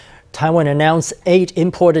Taiwan announced 8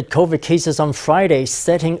 imported COVID cases on Friday,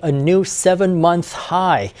 setting a new 7-month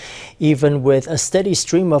high. Even with a steady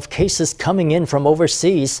stream of cases coming in from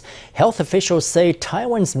overseas, health officials say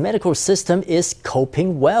Taiwan's medical system is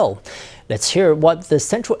coping well. Let's hear what the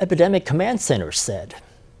Central Epidemic Command Center said.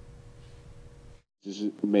 就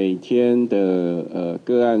是每天的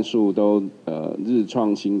个案数都日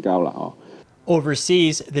创新高了哦。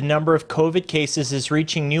 Overseas, the number of COVID cases is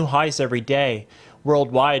reaching new highs every day.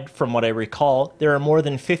 Worldwide, from what I recall, there are more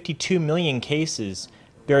than 52 million cases.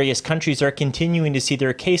 Various countries are continuing to see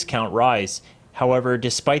their case count rise. However,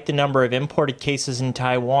 despite the number of imported cases in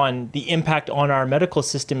Taiwan, the impact on our medical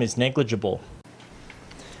system is negligible.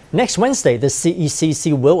 Next Wednesday, the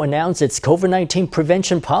CECC will announce its COVID-19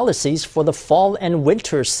 prevention policies for the fall and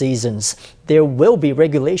winter seasons. There will be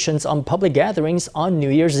regulations on public gatherings on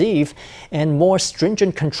New Year's Eve and more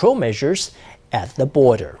stringent control measures at the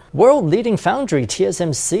border. World-leading foundry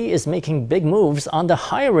TSMC is making big moves on the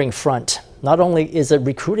hiring front. Not only is it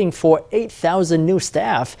recruiting for 8,000 new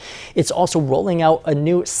staff, it's also rolling out a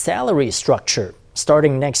new salary structure.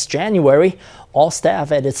 Starting next January, all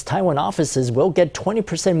staff at its Taiwan offices will get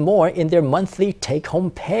 20% more in their monthly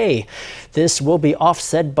take-home pay. This will be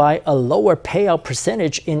offset by a lower payout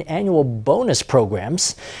percentage in annual bonus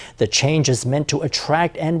programs. The change is meant to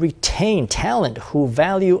attract and retain talent who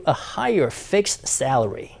value a higher fixed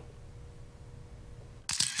salary.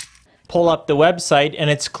 Pull up the website and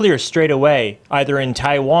it's clear straight away. Either in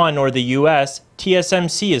Taiwan or the US,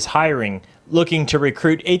 TSMC is hiring, looking to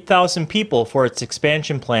recruit 8,000 people for its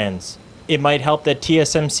expansion plans. It might help that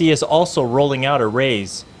TSMC is also rolling out a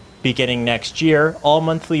raise. Beginning next year, all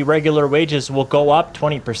monthly regular wages will go up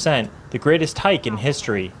 20%, the greatest hike in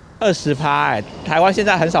history. 20%，台湾现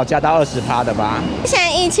在很少加到20%的吧？现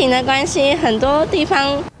在疫情的关系，很多地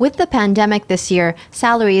方 With the pandemic this year,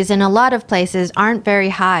 salaries in a lot of places aren't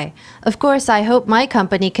very high. Of course, I hope my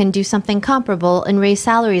company can do something comparable and raise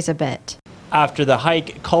salaries a bit. After the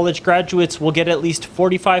hike, college graduates will get at least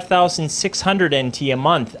 45,600 NT a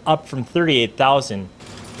month, up from 38,000.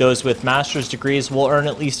 Those with master's degrees will earn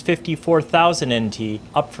at least 54,000 NT,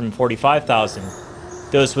 up from 45,000.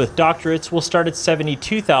 Those with doctorates will start at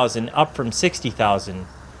 72,000, up from 60,000.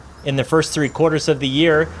 In the first 3 quarters of the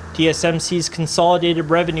year, TSMC's consolidated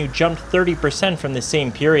revenue jumped 30% from the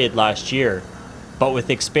same period last year. But with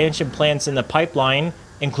expansion plans in the pipeline,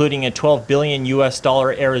 including a $12 billion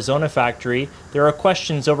Arizona factory, there are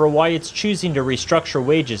questions over why it's choosing to restructure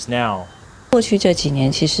wages now.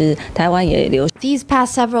 These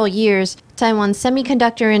past several years, Taiwan's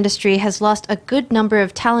semiconductor industry has lost a good number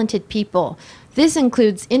of talented people. This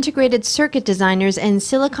includes integrated circuit designers and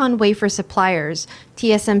silicon wafer suppliers.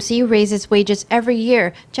 TSMC raises wages every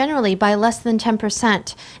year, generally by less than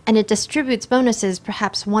 10%, and it distributes bonuses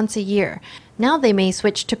perhaps once a year. Now they may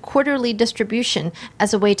switch to quarterly distribution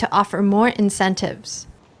as a way to offer more incentives.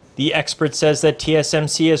 The expert says that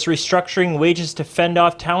TSMC is restructuring wages to fend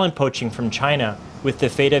off talent poaching from China. With the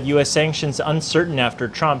fate of U.S. sanctions uncertain after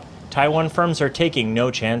Trump, Taiwan firms are taking no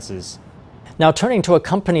chances. Now turning to a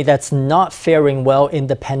company that's not faring well in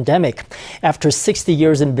the pandemic. After 60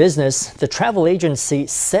 years in business, the travel agency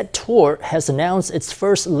Set Tour has announced its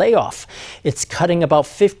first layoff. It's cutting about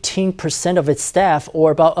 15% of its staff,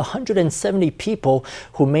 or about 170 people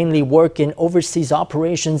who mainly work in overseas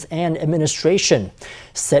operations and administration.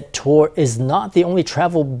 Set Tour is not the only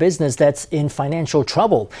travel business that's in financial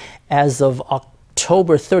trouble. As of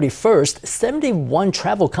October 31st, 71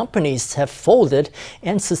 travel companies have folded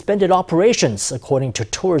and suspended operations, according to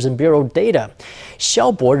Tourism Bureau data.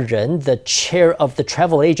 Xiao Boren, the chair of the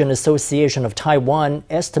Travel Agent Association of Taiwan,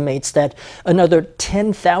 estimates that another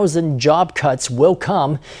 10,000 job cuts will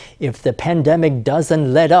come if the pandemic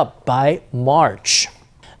doesn't let up by March.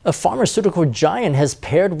 A pharmaceutical giant has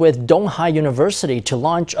paired with Donghai University to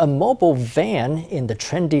launch a mobile van in the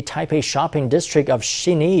trendy Taipei shopping district of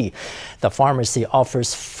Xinyi. The pharmacy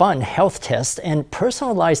offers fun health tests and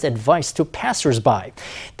personalized advice to passersby.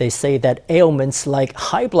 They say that ailments like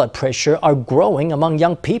high blood pressure are growing among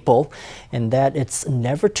young people and that it's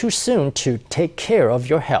never too soon to take care of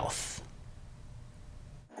your health.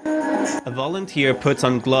 A volunteer puts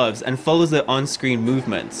on gloves and follows the on-screen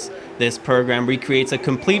movements. This program recreates a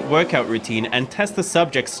complete workout routine and tests the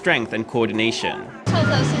subject's strength and coordination.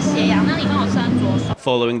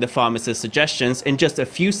 Following the pharmacist's suggestions, in just a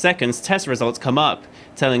few seconds test results come up,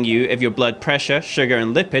 telling you if your blood pressure, sugar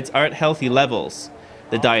and lipids are at healthy levels.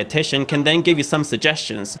 The dietitian can then give you some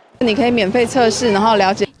suggestions.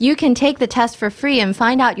 You can take the test for free and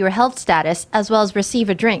find out your health status, as well as receive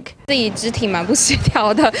a drink.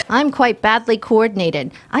 I'm quite badly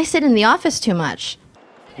coordinated. I sit in the office too much.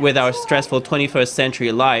 With our stressful 21st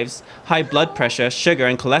century lives, high blood pressure, sugar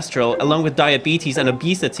and cholesterol, along with diabetes and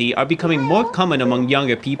obesity, are becoming more common among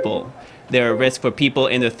younger people. They're a risk for people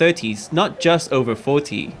in their 30s, not just over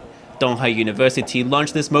 40. Donghai University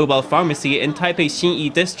launched this mobile pharmacy in Taipei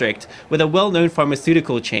Xinyi district with a well-known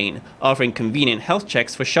pharmaceutical chain, offering convenient health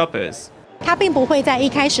checks for shoppers.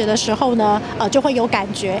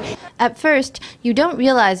 At first, you don't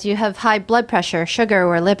realize you have high blood pressure, sugar,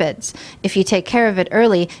 or lipids. If you take care of it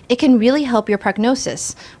early, it can really help your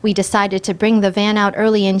prognosis. We decided to bring the van out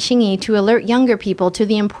early in Xinyi to alert younger people to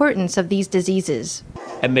the importance of these diseases.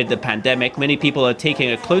 Amid the pandemic, many people are taking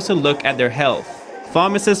a closer look at their health.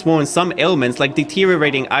 Pharmacists warn some ailments like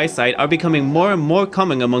deteriorating eyesight are becoming more and more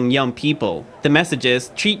common among young people. The message is,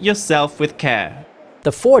 treat yourself with care. The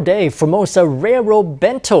 4-day Formosa Railroad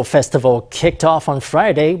Bento Festival kicked off on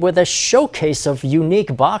Friday with a showcase of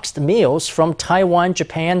unique boxed meals from Taiwan,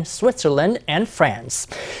 Japan, Switzerland, and France.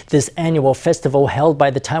 This annual festival held by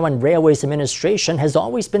the Taiwan Railways Administration has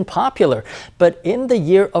always been popular, but in the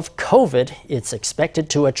year of COVID, it's expected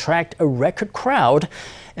to attract a record crowd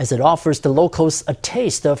as it offers the locals a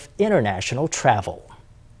taste of international travel.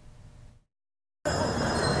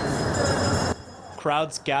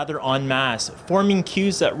 Crowds gather en masse, forming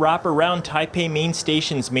queues that wrap around Taipei Main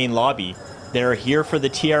Station's main lobby. They are here for the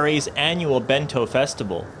TRA's annual Bento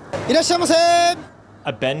Festival.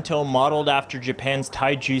 A bento modeled after Japan's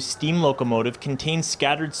Taiju steam locomotive contains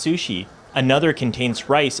scattered sushi. Another contains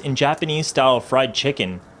rice and Japanese-style fried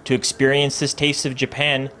chicken. To experience this taste of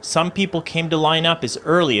Japan, some people came to line up as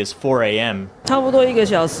early as 4 a.m.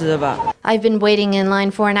 I've been waiting in line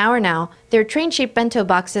for an hour now. Their train-shaped bento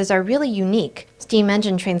boxes are really unique. Steam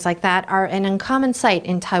engine trains like that are an uncommon sight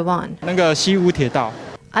in Taiwan.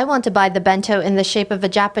 I want to buy the bento in the shape of a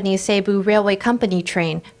Japanese Seibu Railway Company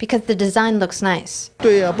train because the design looks nice.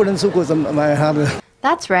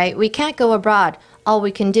 That's right, we can't go abroad. All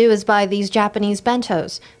we can do is buy these Japanese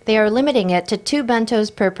bentos. They are limiting it to 2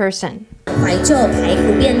 bentos per person.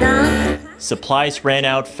 Supplies ran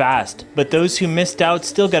out fast, but those who missed out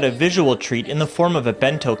still got a visual treat in the form of a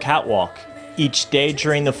bento catwalk. Each day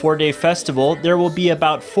during the 4-day festival, there will be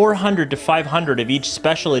about 400 to 500 of each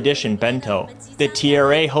special edition bento. The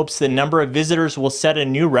TRA hopes the number of visitors will set a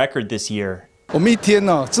new record this year.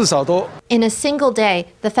 In a single day,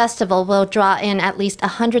 the festival will draw in at least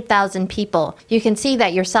 100,000 people. You can see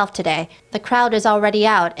that yourself today. The crowd is already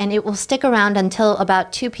out, and it will stick around until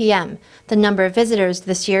about 2 p.m. The number of visitors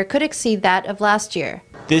this year could exceed that of last year.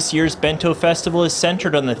 This year's Bento Festival is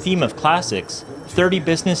centered on the theme of classics. 30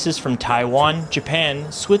 businesses from Taiwan, Japan,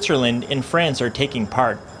 Switzerland, and France are taking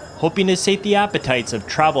part, hoping to sate the appetites of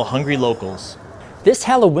travel-hungry locals. This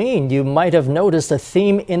Halloween, you might have noticed a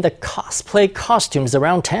theme in the cosplay costumes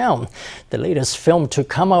around town. The latest film to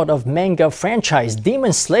come out of manga franchise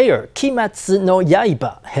Demon Slayer, Kimetsu no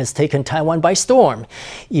Yaiba, has taken Taiwan by storm.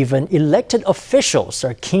 Even elected officials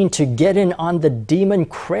are keen to get in on the demon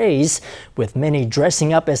craze, with many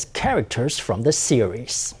dressing up as characters from the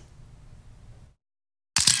series.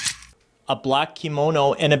 A black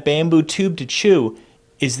kimono and a bamboo tube to chew.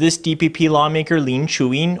 Is this DPP lawmaker Lin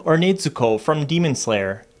Chuyin or Nezuko from Demon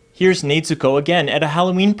Slayer? Here's Nezuko again at a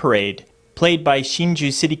Halloween parade, played by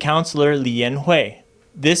Hsinchu City Councilor Li Yanhui.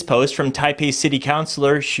 This post from Taipei City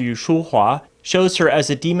Councilor Xu Shuhua shows her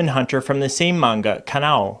as a demon hunter from the same manga,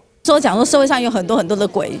 Kanao.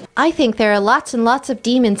 I think there are lots and lots of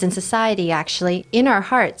demons in society, actually, in our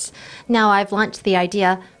hearts. Now I've launched the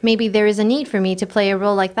idea, maybe there is a need for me to play a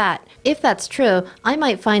role like that. If that's true, I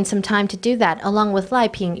might find some time to do that along with Lai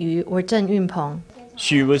Pingyu or Zheng Yunpeng.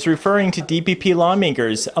 Xu was referring to DPP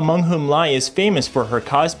lawmakers, among whom Lai is famous for her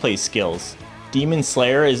cosplay skills. Demon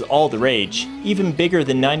Slayer is all the rage, even bigger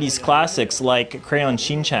than 90s classics like Crayon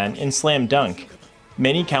Shin-chan and Slam Dunk.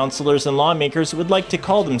 Many councilors and lawmakers would like to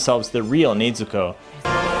call themselves the real Nezuko.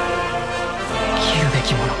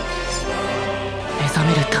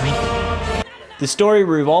 The story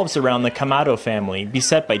revolves around the Kamado family,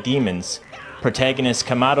 beset by demons. Protagonist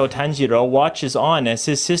Kamado Tanjiro watches on as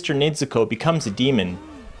his sister Nezuko becomes a demon.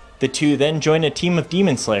 The two then join a team of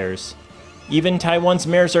demon slayers. Even Taiwan's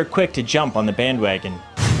mayors are quick to jump on the bandwagon.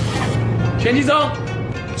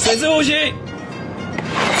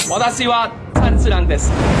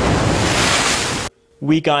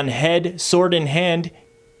 Weak on head, sword in hand.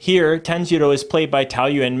 Here, Tanjiro is played by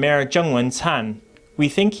Taoyuan Mayor Zheng Wen-can. We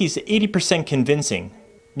think he's 80% convincing.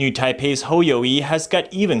 New Taipei's Hou You-yi has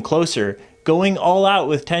got even closer, going all out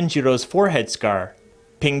with Tanjiro's forehead scar.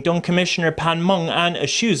 Pingdong Commissioner Pan Meng-an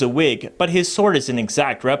eschews a wig, but his sword is an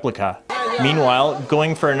exact replica. Meanwhile,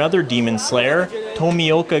 going for another demon slayer,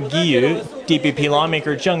 Tomioka Giyu, DPP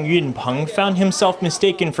lawmaker Zheng Yunpeng found himself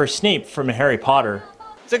mistaken for Snape from Harry Potter.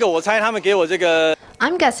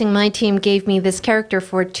 I'm guessing my team gave me this character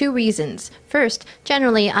for two reasons. First,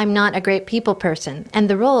 generally, I'm not a great people person, and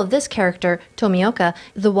the role of this character, Tomioka,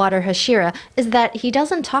 the water Hashira, is that he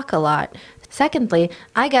doesn't talk a lot. Secondly,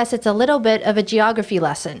 I guess it's a little bit of a geography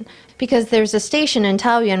lesson, because there's a station in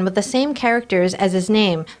Taoyuan with the same characters as his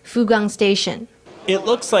name, Fugang Station. It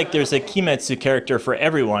looks like there's a Kimetsu character for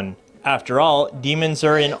everyone. After all, demons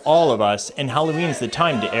are in all of us, and Halloween's the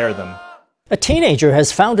time to air them. A teenager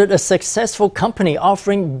has founded a successful company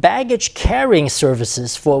offering baggage carrying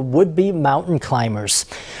services for would-be mountain climbers.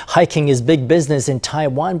 Hiking is big business in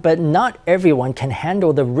Taiwan, but not everyone can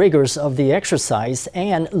handle the rigors of the exercise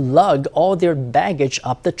and lug all their baggage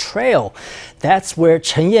up the trail. That's where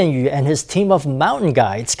Chen Yanyu and his team of mountain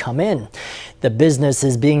guides come in. The business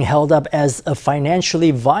is being held up as a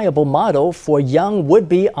financially viable model for young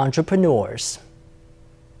would-be entrepreneurs.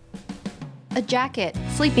 A jacket,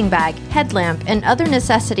 sleeping bag, headlamp, and other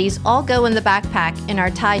necessities all go in the backpack and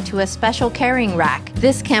are tied to a special carrying rack.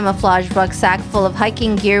 This camouflage rucksack full of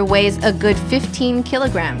hiking gear weighs a good 15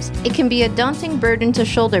 kilograms. It can be a daunting burden to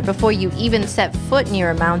shoulder before you even set foot near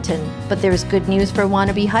a mountain. But there's good news for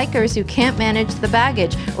wannabe hikers who can't manage the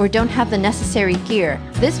baggage or don't have the necessary gear.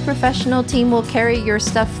 This professional team will carry your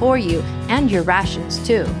stuff for you and your rations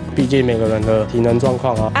too.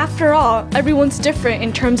 After all, everyone's different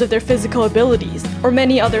in terms of their physical abilities or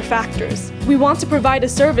many other factors. We want to provide a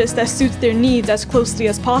service that suits their needs as closely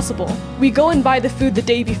as possible. We go and buy the food the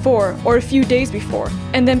day before or a few days before,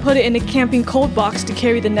 and then put it in a camping cold box to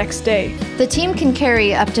carry the next day. The team can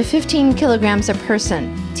carry up to 15 kilograms a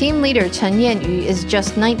person. Team leader Chen Yanyu is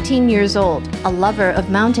just 19 years old. A lover of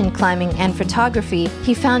mountain climbing and photography,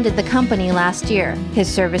 he founded the company last year.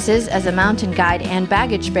 His services as a mountain guide and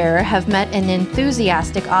baggage bearer have met an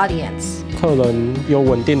enthusiastic audience.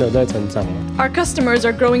 Our customers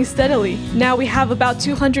are growing steadily. Now we have about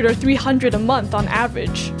 200 or 300 a month on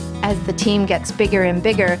average. As the team gets bigger and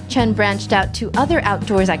bigger, Chen branched out to other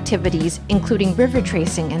outdoors activities, including river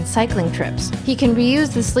tracing and cycling trips. He can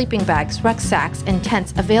reuse the sleeping bags, rucksacks, and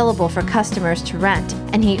tents available for customers to rent,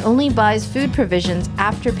 and he only buys food provisions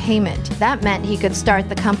after payment. That meant he could start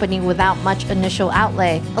the company without much initial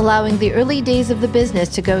outlay, allowing the early days of the business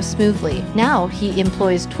to go smoothly. Now he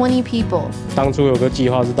employs 20 people.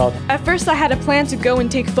 At first, I had a plan to go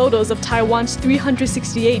and take photos of Taiwan's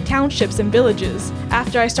 368 townships and villages.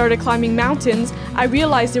 After I started climbing mountains, I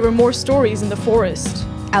realized there were more stories in the forest.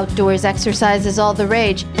 Outdoors exercise is all the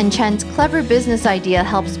rage, and Chen's clever business idea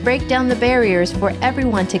helps break down the barriers for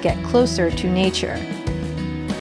everyone to get closer to nature.